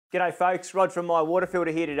G'day folks, Rod from My Water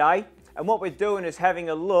Filter here today, and what we're doing is having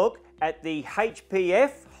a look at the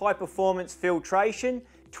HPF High Performance Filtration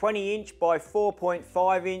 20 inch by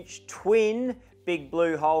 4.5 inch twin big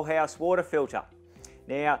blue whole house water filter.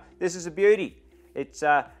 Now this is a beauty. It's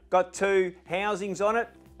got two housings on it,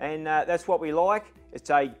 and that's what we like. It's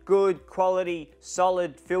a good quality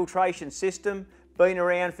solid filtration system, been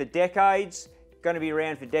around for decades, going to be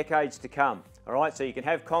around for decades to come. Alright, so you can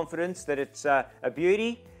have confidence that it's a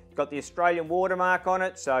beauty. Got the Australian watermark on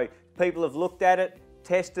it, so people have looked at it,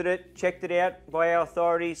 tested it, checked it out by our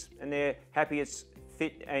authorities, and they're happy it's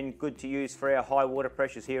fit and good to use for our high water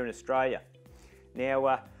pressures here in Australia.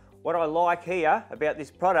 Now, what I like here about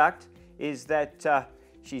this product is that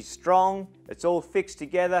she's strong, it's all fixed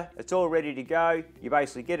together, it's all ready to go. You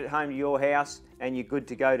basically get it home to your house and you're good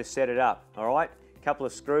to go to set it up, all right? A couple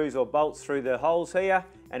of screws or bolts through the holes here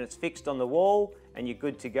and it's fixed on the wall and you're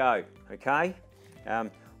good to go, okay?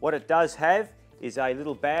 What it does have is a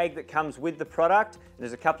little bag that comes with the product.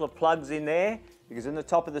 There's a couple of plugs in there because in the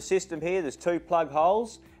top of the system here there's two plug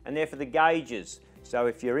holes and they're for the gauges. So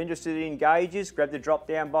if you're interested in gauges, grab the drop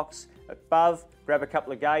down box above, grab a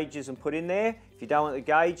couple of gauges and put in there. If you don't want the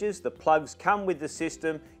gauges, the plugs come with the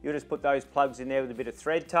system. You'll just put those plugs in there with a bit of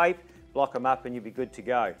thread tape, block them up and you'll be good to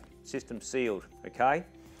go. System sealed, okay?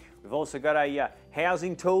 We've also got a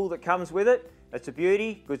housing tool that comes with it. That's a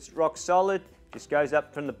beauty, good rock solid. Just goes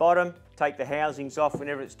up from the bottom, take the housings off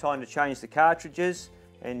whenever it's time to change the cartridges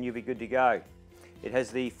and you'll be good to go. It has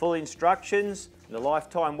the full instructions, the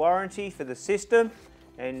lifetime warranty for the system,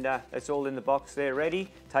 and that's all in the box there ready.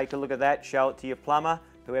 Take a look at that, show it to your plumber,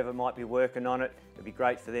 whoever might be working on it. It'd be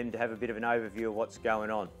great for them to have a bit of an overview of what's going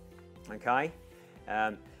on, okay?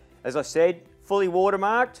 As I said, fully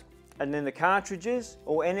watermarked, and then the cartridges,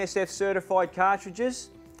 all NSF certified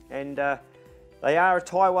cartridges, and they are a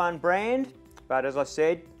Taiwan brand. But as I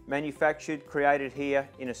said, manufactured, created here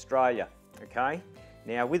in Australia, okay?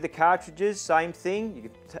 Now with the cartridges, same thing. You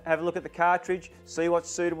can have a look at the cartridge, see what's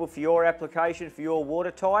suitable for your application, for your water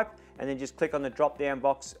type, and then just click on the drop down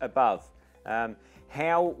box above.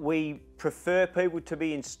 How we prefer people to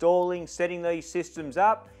be installing, setting these systems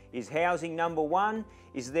up is housing number one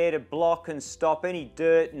is there to block and stop any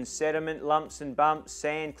dirt and sediment, lumps and bumps,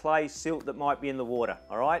 sand, clay, silt that might be in the water,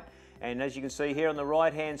 all right? And as you can see here on the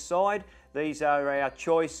right hand side, these are our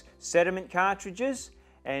choice sediment cartridges,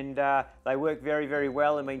 and they work very, very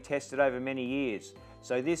well and been tested over many years.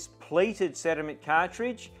 So this pleated sediment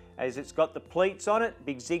cartridge, as it's got the pleats on it,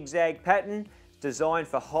 big zigzag pattern, designed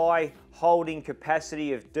for high holding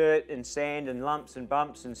capacity of dirt and sand and lumps and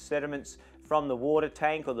bumps and sediments from the water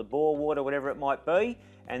tank or the bore water, whatever it might be.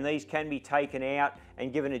 And these can be taken out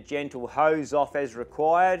and given a gentle hose off as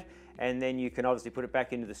required, and then you can obviously put it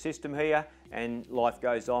back into the system here and life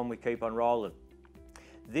goes on, we keep on rolling.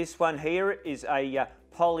 This one here is a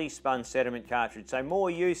polyspun sediment cartridge, so more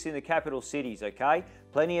use in the capital cities, okay?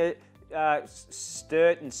 Plenty of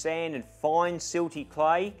dirt and sand and fine silty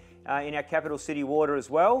clay in our capital city water as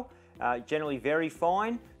well, generally very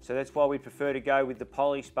fine, so that's why we prefer to go with the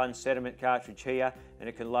polyspun sediment cartridge here, and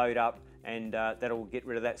it can load up and that'll get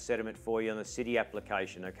rid of that sediment for you on the city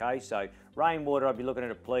application, okay? So rainwater, I'd be looking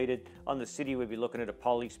at a pleated. On the city, we'd be looking at a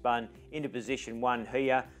polyspun into position one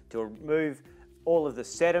here to remove all of the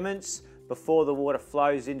sediments before the water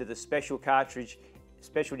flows into the specialty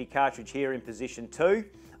cartridge here in position two.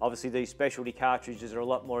 Obviously, these specialty cartridges are a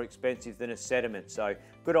lot more expensive than a sediment, so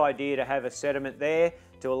good idea to have a sediment there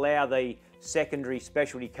to allow the secondary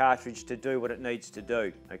specialty cartridge to do what it needs to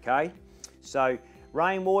do, okay? So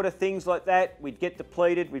rainwater, things like that, we'd get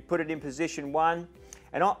depleted, we'd put it in position one.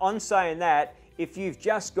 And on saying that, if you've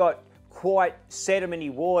just got quite sedimenty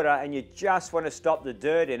water and you just want to stop the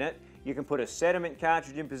dirt in it, you can put a sediment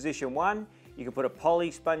cartridge in position one, you can put a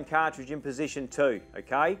polyspun cartridge in position two,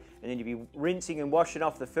 okay? And then you'll be rinsing and washing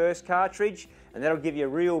off the first cartridge, and that'll give you a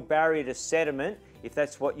real barrier to sediment if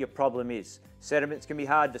that's what your problem is. Sediments can be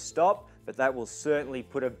hard to stop, but that will certainly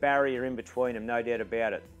put a barrier in between them, no doubt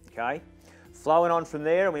about it, okay? Flowing on from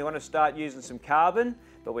there, and we want to start using some carbon,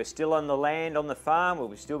 but we're still on the land, on the farm, where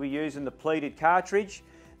we'll still be using the pleated cartridge.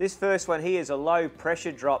 This first one here is a low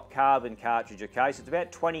pressure drop carbon cartridge, okay? So it's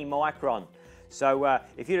about 20 micron. So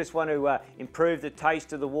if you just want to improve the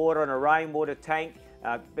taste of the water on a rainwater tank,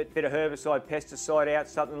 bit of herbicide, pesticide out,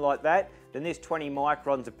 something like that, then this 20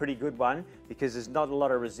 micron's a pretty good one because there's not a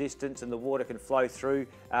lot of resistance and the water can flow through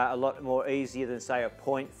a lot more easier than say a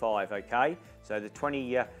 0.5, okay? So the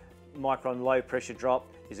 20 micron low pressure drop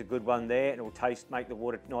is a good one there, and it will make the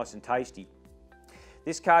water nice and tasty.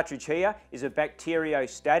 This cartridge here is a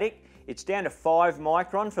bacteriostatic. It's down to 5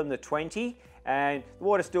 micron from the 20, and the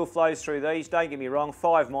water still flows through these. Don't get me wrong,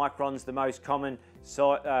 5 microns the most common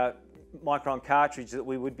micron cartridge that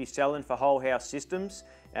we would be selling for whole house systems.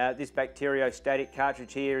 This bacteriostatic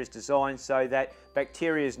cartridge here is designed so that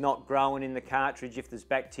bacteria is not growing in the cartridge if there's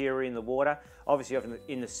bacteria in the water. Obviously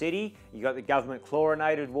in the city, you've got the government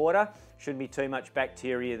chlorinated water. Shouldn't be too much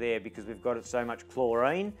bacteria there because we've got so much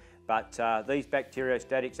chlorine. But these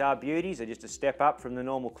bacteriostatics are beauties. They're just a step up from the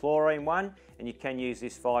normal chlorine one, and you can use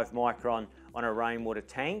this 5 micron on a rainwater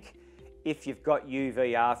tank if you've got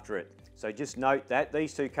UV after it. So just note that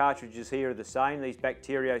these 2 cartridges here are the same, these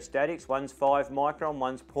bacteriostatics. One's 5 micron,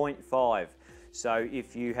 one's 0.5. So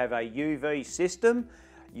if you have a UV system,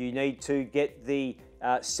 you need to get the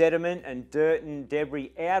sediment and dirt and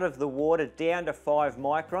debris out of the water down to 5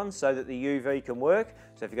 microns so that the UV can work.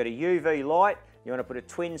 So if you've got a UV light, you want to put a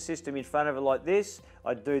twin system in front of it like this.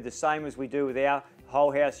 I'd do the same as we do with our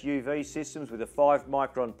whole house UV systems with a 5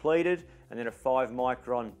 micron pleated and then a 5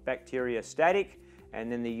 micron bacteriostatic, and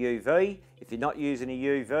then the UV. If you're not using a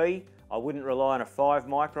UV, I wouldn't rely on a 5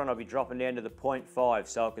 micron, I'd be dropping down to the 0.5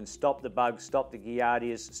 so I can stop the bugs, stop the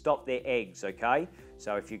giardias, stop their eggs, okay?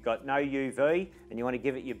 So if you've got no UV and you want to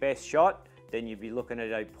give it your best shot, then you'd be looking at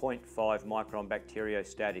a 0.5 micron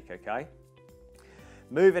bacteriostatic, okay?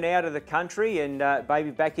 Moving out of the country and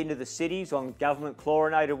maybe back into the cities on government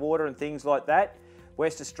chlorinated water and things like that.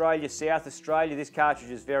 West Australia, South Australia, this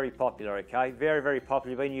cartridge is very popular, okay? Very, very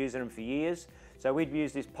popular, been using them for years. So we'd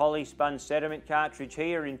use this polyspun sediment cartridge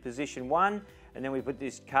here in position 1, and then we put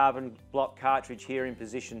this carbon block cartridge here in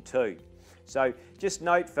position 2. So just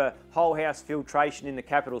note for whole house filtration in the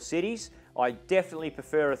capital cities, I definitely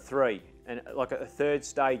prefer a 3, and like a 3rd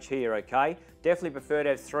stage here, okay? Definitely prefer to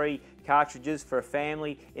have 3 cartridges for a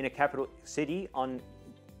family in a capital city on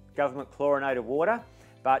government chlorinated water.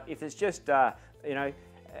 But if it's just, you know,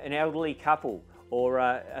 an elderly couple or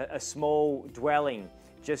a small dwelling,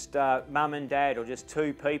 just mum and dad or just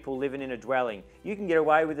 2 people living in a dwelling, you can get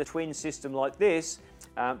away with a twin system like this.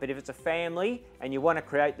 But if it's a family and you want to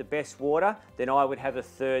create the best water, then I would have a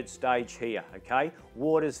 3rd stage here, okay?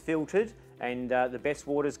 Water's filtered and the best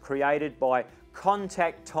water's created by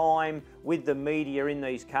contact time with the media in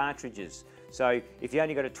these cartridges. So if you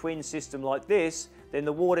only got a twin system like this, then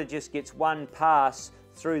the water just gets one pass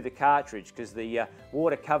through the cartridge because the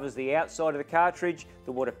water covers the outside of the cartridge,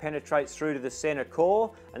 the water penetrates through to the center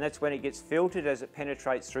core, and that's when it gets filtered as it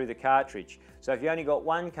penetrates through the cartridge. So if you only got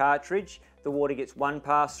one cartridge, the water gets one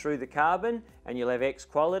pass through the carbon and you'll have X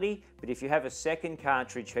quality. But if you have a second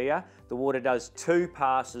cartridge here, the water does 2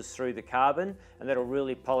 passes through the carbon, and that'll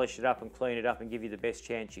really polish it up and clean it up and give you the best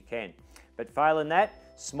chance you can. But failing that,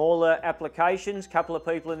 smaller applications, couple of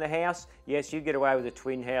people in the house, yes, you get away with a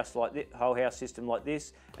twin house like this, whole house system like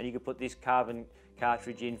this, and you can put this carbon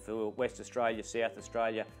cartridge in for West Australia, South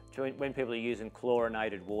Australia, when people are using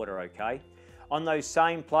chlorinated water, okay? On those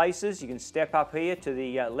same places, you can step up here to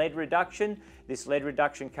the lead reduction. This lead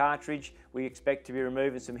reduction cartridge, we expect to be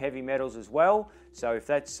removing some heavy metals as well. So if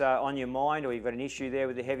that's on your mind or you've got an issue there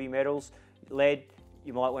with the heavy metals, lead,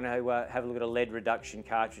 you might want to have a look at a lead reduction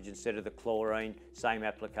cartridge instead of the chlorine, same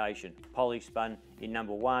application. Polyspun in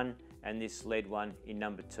number 1 and this lead one in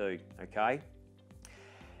number 2, okay?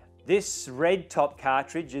 This red top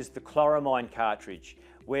cartridge is the chloramine cartridge.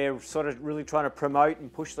 We're sort of really trying to promote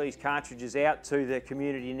and push these cartridges out to the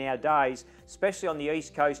community nowadays, especially on the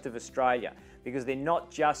east coast of Australia, because they're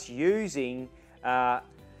not just using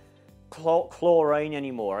chlorine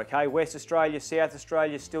anymore, okay? West Australia, South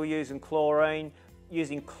Australia still using chlorine,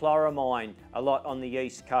 using chloramine a lot on the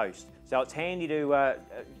east coast. So it's handy to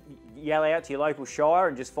yell out to your local shire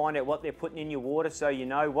and just find out what they're putting in your water so you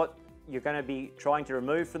know what you're going to be trying to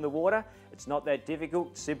remove from the water. It's not that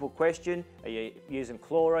difficult, simple question. Are you using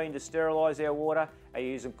chlorine to sterilise our water? Are you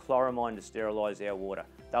using chloramine to sterilise our water?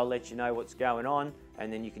 They'll let you know what's going on,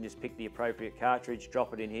 and then you can just pick the appropriate cartridge,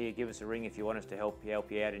 drop it in here, give us a ring if you want us to help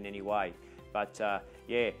you out in any way. But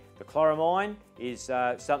yeah, the chloramine is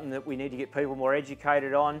something that we need to get people more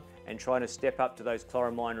educated on and trying to step up to those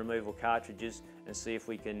chloramine removal cartridges and see if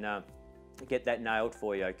we can get that nailed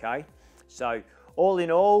for you, okay? So all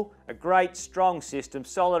in all, a great strong system,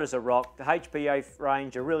 solid as a rock. The HPF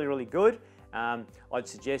range are really, really good. I'd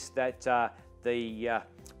suggest that the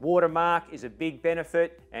watermark is a big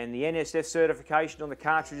benefit, and the NSF certification on the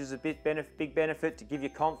cartridge is a big benefit to give you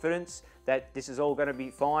confidence that this is all going to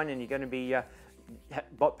be fine and you're going to be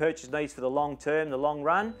purchase these for the long term, the long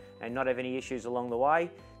run, and not have any issues along the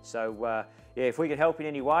way. So yeah, if we can help in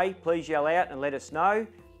any way, please yell out and let us know.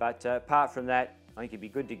 But apart from that, I think you'd be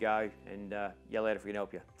good to go, and yell out if we can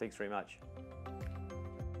help you. Thanks very much.